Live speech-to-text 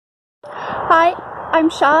Hi,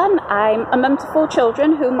 I'm Sian. I'm a mum to 4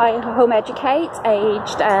 children whom I home educate,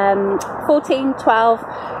 aged 14,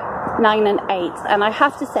 12, 9 and 8. And I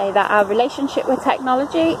have to say that our relationship with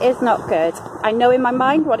technology is not good. I know in my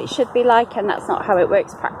mind what it should be like, and that's not how it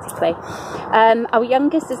works practically. Our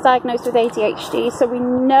youngest is diagnosed with ADHD, so we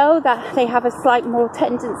know that they have a slight more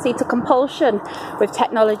tendency to compulsion with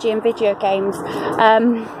technology and video games.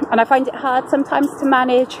 And I find it hard sometimes to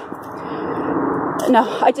manage. No,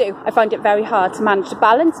 I do. I find it very hard to manage the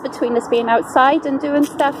balance between us being outside and doing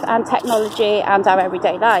stuff and technology and our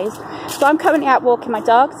everyday lives. So I'm currently out walking my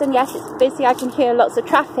dogs, and yes, it's busy. I can hear lots of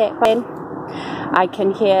traffic. I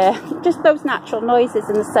can hear just those natural noises,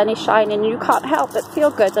 and the sun is shining, and you can't help but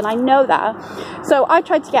feel good, and I know that. So I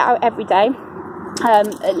try to get out every day,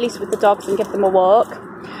 at least with the dogs, and give them a walk.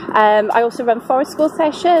 I also run forest school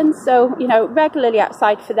sessions, so, you know, regularly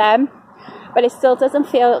outside for them, but it still doesn't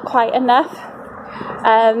feel quite enough.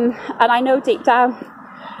 And I know deep down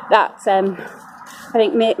that I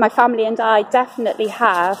think my family and I definitely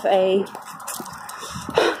have an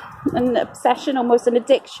obsession, almost an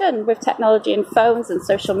addiction with technology and phones and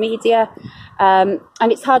social media. And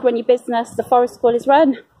it's hard when your business, the forest school, is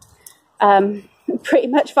run pretty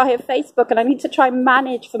much via Facebook, and I need to try and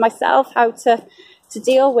manage for myself how to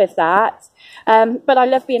deal with that. But I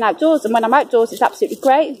love being outdoors, and when I'm outdoors it's absolutely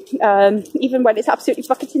great. Even when it's absolutely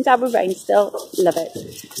bucketing down with rain, still love it.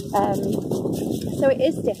 So it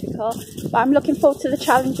is difficult, but I'm looking forward to the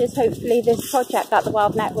challenges hopefully this project that the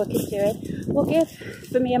Wild Network is doing will give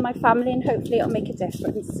for me and my family, and hopefully it'll make a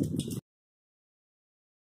difference.